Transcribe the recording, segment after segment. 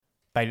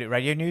Bailiwick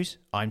Radio News,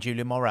 I'm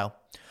Julian Morrell.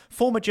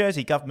 Former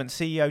Jersey Government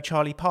CEO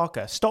Charlie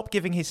Parker stopped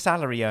giving his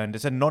salary earned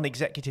as a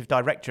non-executive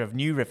director of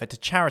New River to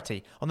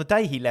charity on the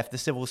day he left the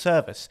civil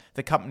service,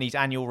 the company's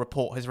annual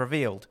report has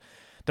revealed.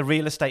 The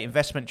Real Estate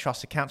Investment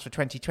Trust accounts for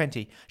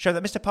 2020 show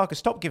that Mr Parker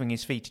stopped giving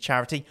his fee to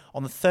charity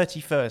on the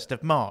 31st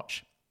of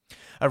March.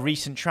 A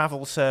recent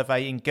travel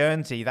survey in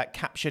Guernsey that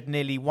captured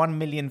nearly 1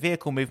 million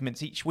vehicle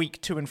movements each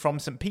week to and from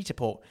St Peter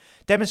Port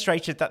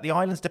demonstrated that the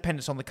island's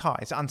dependence on the car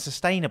is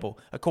unsustainable,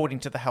 according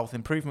to the Health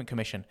Improvement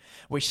Commission,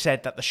 which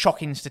said that the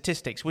shocking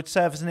statistics would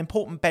serve as an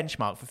important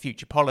benchmark for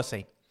future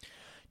policy.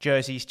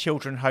 Jersey's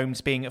children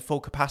homes being at full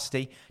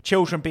capacity,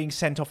 children being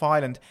sent off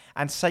island,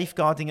 and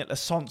safeguarding at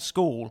Lassant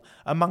School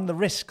among the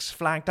risks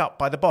flagged up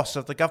by the boss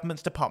of the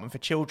government's Department for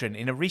Children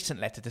in a recent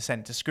letter to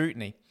send to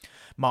scrutiny.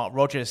 Mark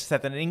Rogers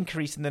said that an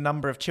increase in the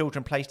number of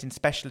children placed in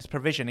specialist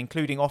provision,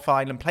 including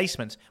off-island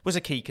placements, was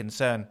a key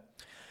concern.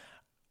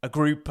 A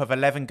group of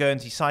 11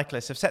 Guernsey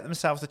cyclists have set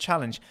themselves the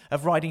challenge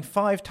of riding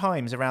 5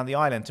 times around the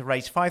island to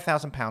raise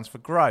 £5,000 for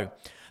GROW.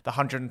 The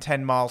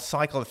 110-mile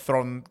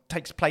cyclothon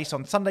takes place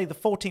on Sunday the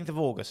 14th of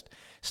August,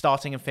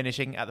 starting and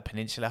finishing at the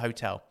Peninsula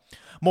Hotel.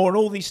 More on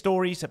all these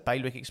stories at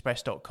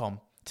bailiwickexpress.com.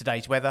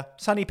 Today's weather,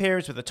 sunny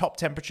periods with a top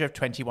temperature of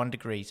 21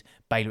 degrees.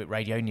 Bailiwick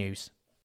Radio News.